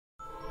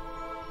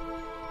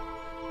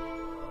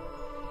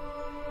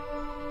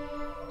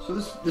So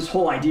this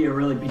whole idea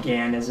really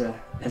began as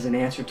an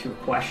answer to a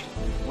question.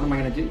 What am I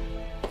going to do?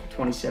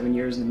 27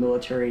 years in the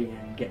military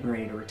and getting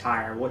ready to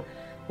retire.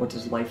 What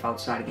does life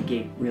outside of the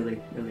gate really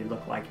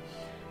look like?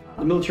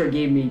 The military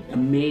gave me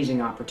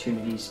amazing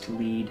opportunities to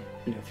lead,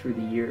 through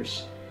the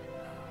years.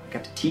 I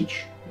got to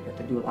teach, I got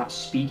to do a lot of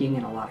speaking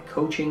and a lot of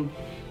coaching,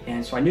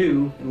 and so I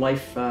knew in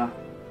life,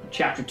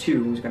 chapter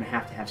 2 was going to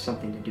have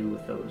something to do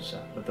with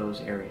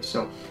those areas.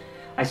 So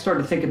I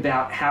started to think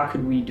about how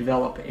could we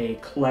develop a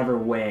clever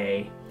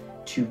way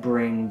to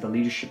bring the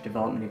leadership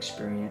development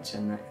experience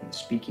and the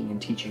speaking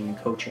and teaching and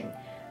coaching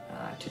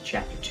to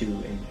chapter 2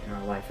 in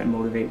our life, and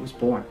Modeof8 was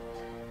born.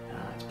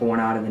 It's born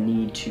out of the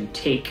need to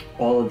take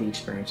all of the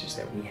experiences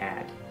that we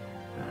had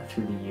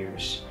through the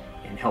years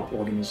and help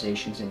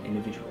organizations and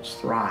individuals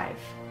thrive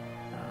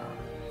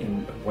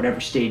in whatever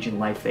stage in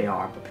life they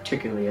are, but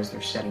particularly as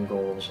they're setting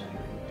goals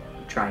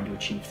and trying to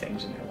achieve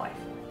things in their life.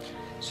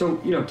 So,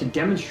 to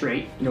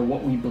demonstrate,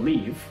 what we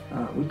believe,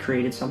 we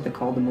created something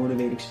called the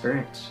Modeof8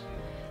 experience.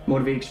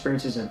 Modeof8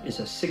 experience is a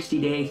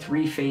 60-day,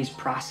 3-phase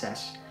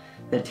process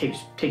that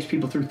takes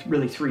people through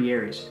really 3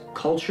 areas: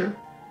 culture,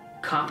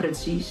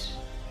 competencies,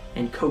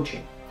 and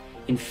coaching.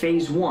 In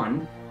phase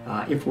 1,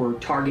 if we're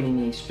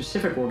targeting a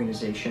specific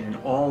organization and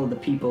all of the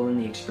people in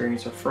the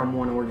experience are from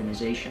one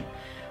organization,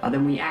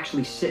 then we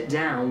actually sit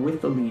down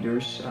with the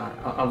leaders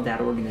of that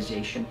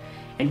organization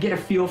and get a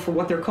feel for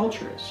what their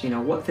culture is.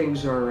 What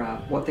things are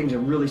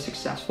really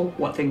successful,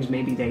 what things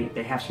maybe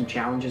they have some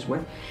challenges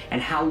with, and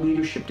how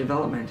leadership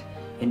development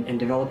and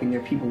developing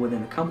their people within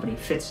the company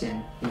fits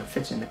in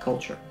the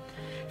culture.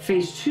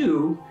 Phase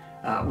 2,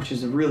 which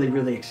is a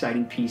really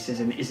exciting piece, is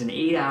an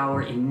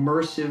 8-hour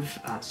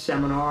immersive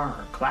seminar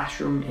or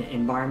classroom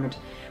environment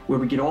where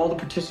we get all the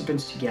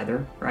participants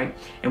together, right?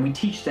 And we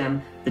teach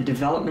them the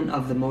development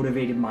of the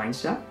motivated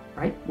mindset,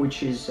 right?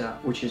 Which is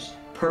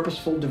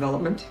purposeful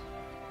development,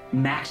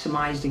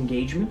 maximized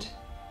engagement,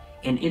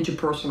 and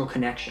interpersonal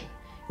connection.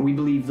 And we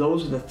believe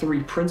those are the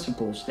 3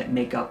 principles that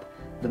make up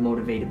the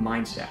motivated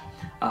mindset.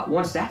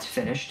 Once that's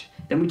finished,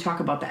 then we talk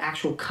about the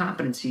actual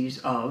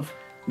competencies of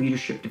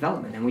leadership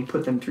development, and we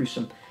put them through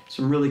some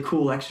really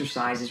cool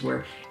exercises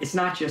where it's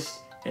not just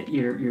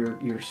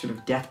your sort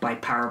of death by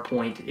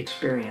PowerPoint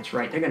experience,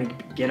 right? They're going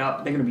to get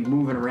up, they're going to be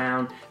moving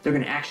around, they're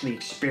going to actually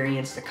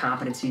experience the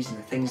competencies and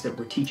the things that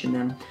we're teaching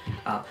them.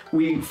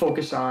 We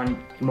focus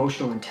on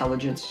emotional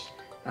intelligence.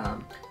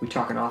 We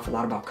talk an awful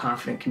lot about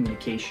confident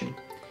communication,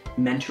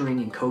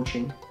 mentoring and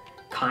coaching,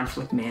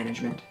 conflict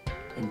management,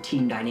 and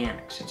team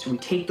dynamics. And so we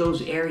take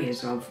those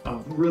areas of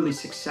really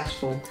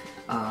successful,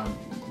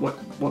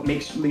 what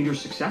makes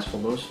leaders successful,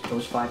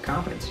 those 5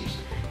 competencies,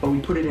 but we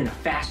put it in a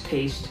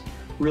fast-paced,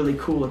 really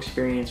cool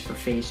experience for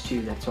phase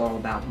 2 that's all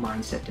about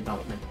mindset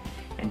development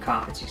and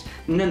competencies.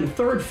 And then the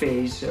 3rd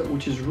phase,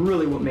 which is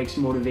really what makes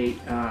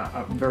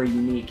Modeof8 very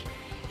unique,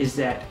 is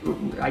that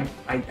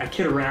I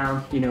kid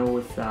around,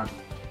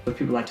 with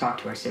people I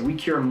talk to. I say we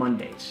cure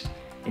Mondays,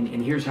 and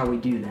here's how we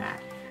do that.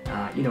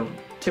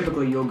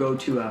 Typically you'll go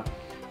to a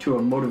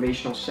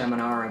motivational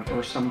seminar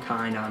or some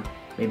kind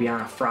maybe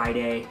on a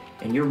Friday,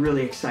 and you're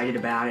really excited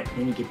about it, and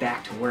then you get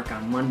back to work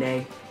on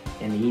Monday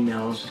and the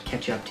emails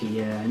catch up to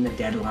you and the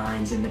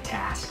deadlines and the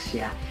tasks,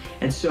 yeah.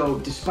 And so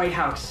despite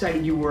how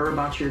excited you were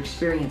about your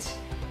experience,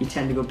 you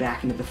tend to go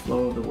back into the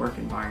flow of the work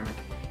environment,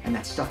 and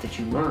that stuff that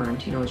you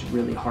learned, is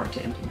really hard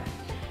to implement.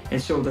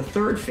 And so the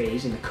 3rd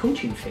phase, in the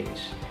coaching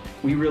phase,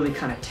 we really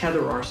kind of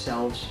tether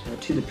ourselves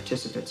to the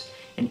participants,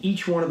 and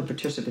each one of the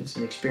participants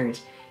in the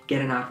experience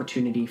get an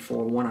opportunity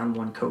for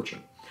one-on-one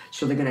coaching.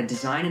 So they're going to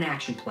design an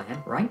action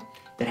plan, right,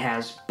 that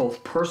has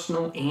both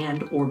personal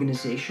and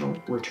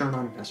organizational return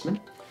on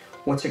investment.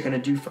 What's it going to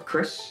do for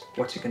Chris?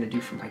 What's it going to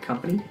do for my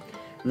company?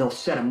 They'll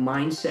set a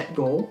mindset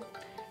goal,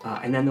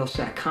 and then they'll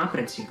set a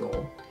competency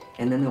goal,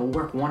 and then they'll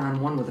work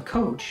one-on-one with a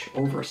coach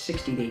over a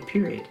 60-day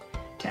period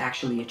to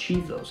actually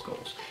achieve those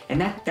goals. And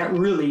that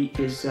really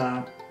is,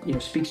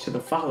 speaks to the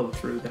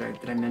follow-through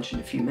that I mentioned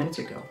a few minutes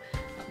ago.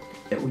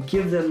 That we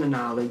give them the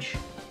knowledge,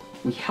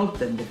 we help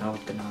them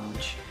develop the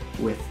knowledge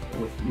with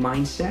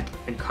mindset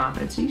and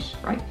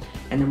competencies, right?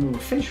 And then when we're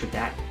finished with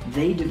that,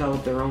 they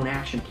develop their own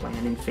action plan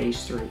in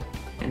phase 3,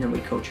 and then we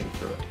coach them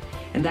through it.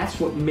 And that's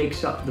what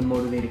makes up the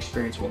Modeof8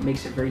 experience, what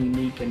makes it very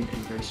unique and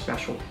very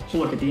special. So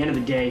look, at the end of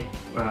the day,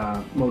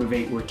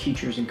 Modeof8, we're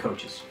teachers and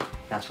coaches.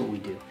 That's what we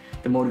do.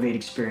 The Modeof8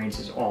 experience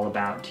is all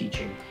about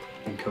teaching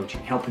and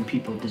coaching, helping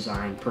people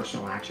design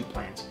personal action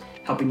plans,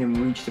 helping them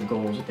reach the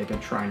goals that they've been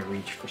trying to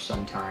reach for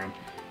some time,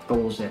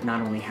 goals that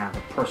not only have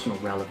a personal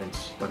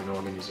relevance, but an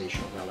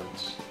organizational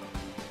relevance.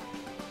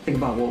 Think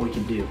about what we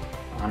can do,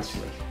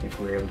 honestly, if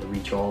we're able to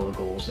reach all the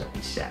goals that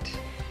we set.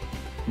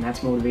 And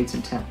that's Modeof8's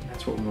intent.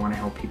 That's what we want to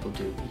help people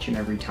do each and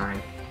every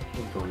time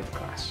we go into the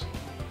class.